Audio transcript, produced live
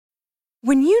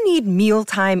When you need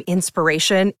mealtime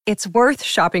inspiration, it's worth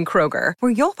shopping Kroger,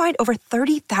 where you'll find over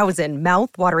 30,000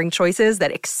 mouth-watering choices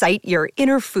that excite your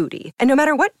inner foodie. And no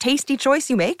matter what tasty choice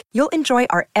you make, you'll enjoy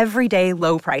our everyday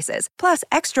low prices, plus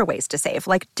extra ways to save,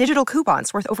 like digital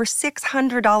coupons worth over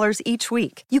 $600 each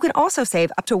week. You can also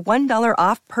save up to $1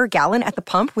 off per gallon at the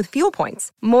pump with fuel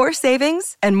points. More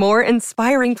savings and more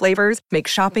inspiring flavors make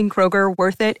shopping Kroger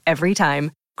worth it every time.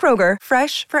 Kroger,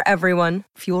 fresh for everyone.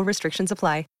 Fuel restrictions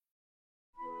apply.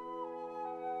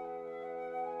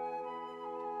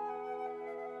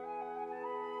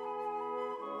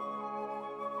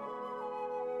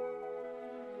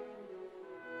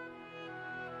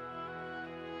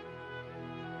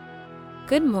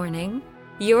 Good morning.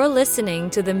 You're listening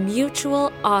to the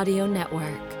Mutual Audio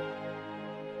Network.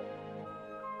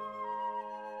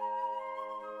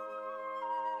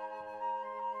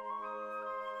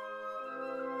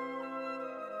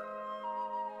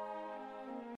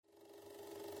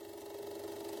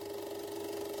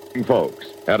 Folks,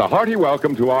 and a hearty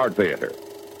welcome to our theater.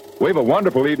 We have a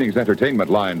wonderful evening's entertainment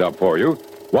lined up for you,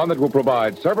 one that will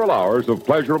provide several hours of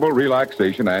pleasurable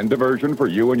relaxation and diversion for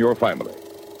you and your family.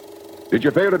 Did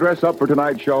you fail to dress up for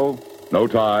tonight's show? No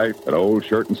tie, an old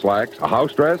shirt and slacks, a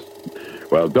house dress?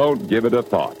 Well, don't give it a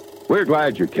thought. We're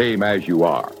glad you came as you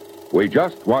are. We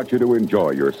just want you to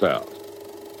enjoy yourselves.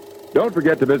 Don't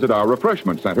forget to visit our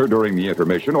refreshment center during the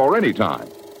intermission or any time.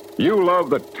 You love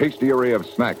the tasty array of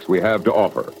snacks we have to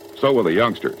offer. So will the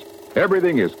youngsters.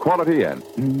 Everything is quality and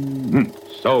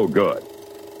so good.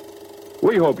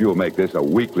 We hope you'll make this a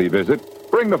weekly visit.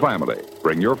 Bring the family.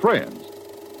 Bring your friends.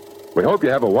 We hope you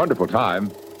have a wonderful time.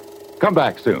 Come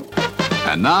back soon.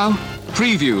 And now,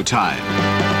 preview time.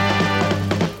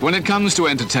 When it comes to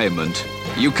entertainment,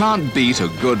 you can't beat a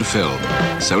good film.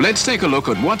 So let's take a look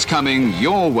at what's coming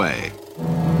your way.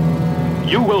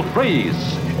 You will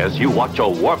freeze as you watch a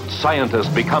warped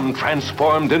scientist become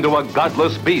transformed into a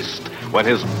godless beast when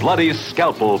his bloody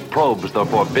scalpel probes the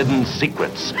forbidden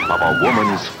secrets of a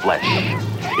woman's flesh.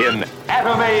 In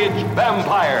Atom Age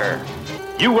Vampire,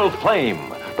 you will flame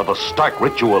for the stark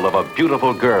ritual of a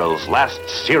beautiful girl's last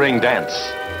searing dance,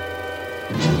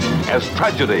 as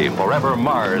tragedy forever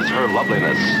mars her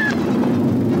loveliness,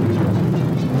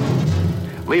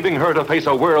 leaving her to face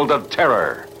a world of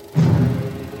terror.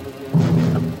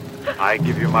 I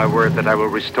give you my word that I will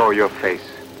restore your face,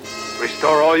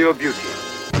 restore all your beauty.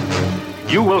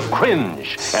 You will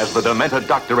cringe as the demented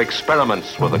doctor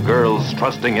experiments with a girl's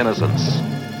trusting innocence.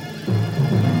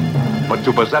 But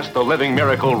to possess the living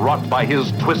miracle wrought by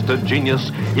his twisted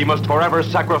genius, he must forever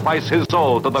sacrifice his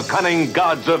soul to the cunning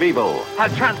gods of evil. A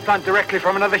transplant directly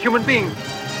from another human being.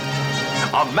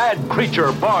 A mad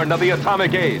creature born of the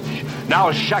atomic age,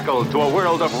 now shackled to a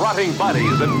world of rotting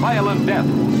bodies and violent death.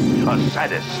 A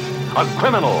sadist, a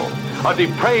criminal, a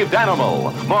depraved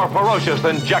animal, more ferocious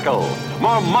than Jekyll,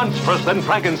 more monstrous than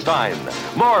Frankenstein,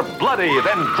 more bloody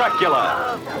than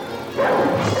Dracula.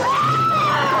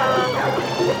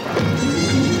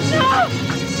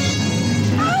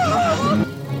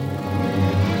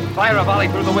 Fire a volley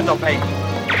through the window pane.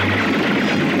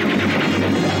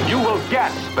 You will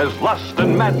gasp as lust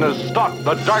and madness stalk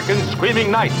the dark and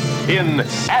screaming night in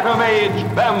Atom Age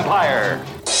Vampire.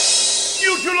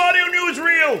 Mutual Audio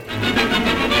Newsreel!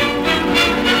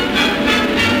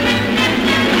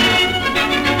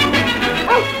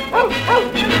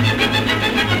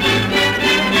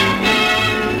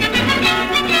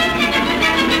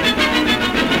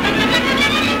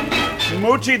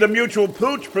 Moochie the Mutual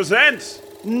Pooch presents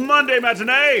Monday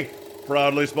Matinee,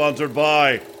 proudly sponsored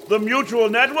by the Mutual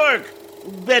Network.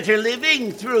 Better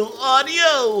living through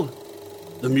audio.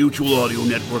 The Mutual Audio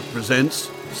Network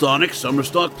presents Sonic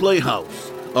Summerstock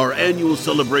Playhouse, our annual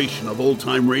celebration of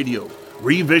old-time radio,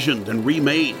 revisioned and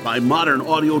remade by modern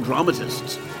audio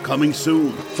dramatists. Coming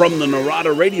soon from the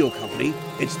Narada Radio Company,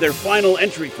 it's their final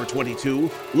entry for 22,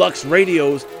 Lux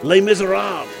Radio's Les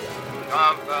Miserables.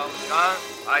 Jean Valjean,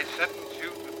 I sentence you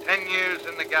to 10 years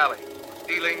in the galleys for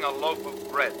stealing a loaf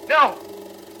of bread. No!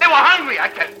 They were hungry, I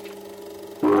can't.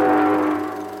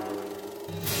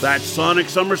 That's Sonic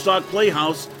Summerstock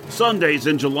Playhouse, Sundays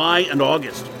in July and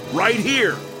August, right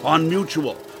here on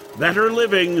Mutual. Better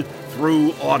living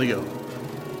through audio.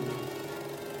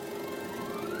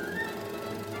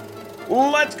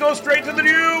 Let's go straight to the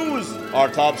news. Our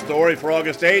top story for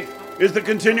August 8th is the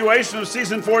continuation of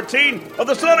Season 14 of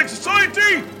the Sonic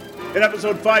Society. In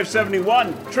episode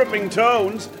 571, Tripping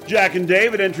Tones, Jack and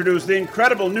David introduce the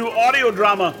incredible new audio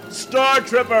drama, Star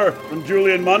Tripper, from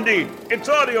Julian Mundy. It's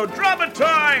audio drama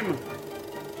time!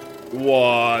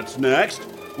 What's next?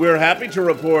 We're happy to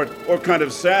report, or kind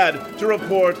of sad to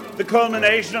report, the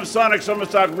culmination of Sonic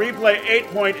Summerstock Replay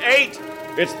 8.8.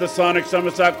 It's the Sonic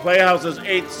Summerstock Playhouse's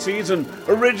 8th season,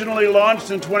 originally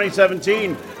launched in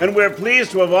 2017, and we're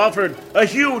pleased to have offered a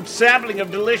huge sampling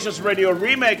of delicious radio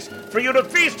remakes for you to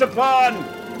feast upon.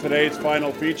 Today's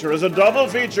final feature is a double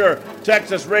feature.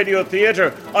 Texas Radio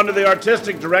Theater, under the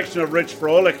artistic direction of Rich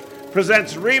Froelich,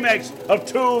 presents remakes of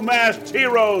two masked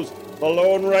heroes, the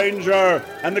Lone Ranger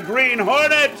and the Green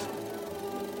Hornet.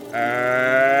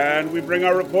 And we bring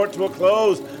our report to a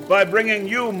close by bringing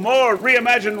you more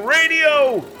reimagined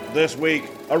radio. This week,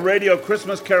 a Radio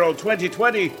Christmas Carol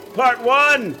 2020, Part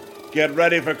 1. Get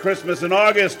ready for Christmas in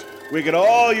August. We could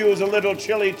all use a little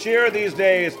chilly cheer these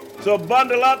days, so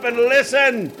bundle up and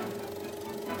listen.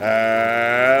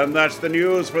 And that's the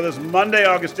news for this Monday,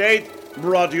 August 8th,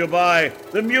 brought to you by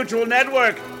the Mutual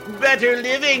Network. Better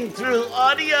living through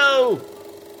audio.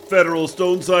 Federal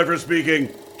Stone Cipher speaking.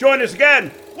 Join us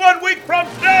again 1 week from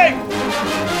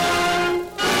today.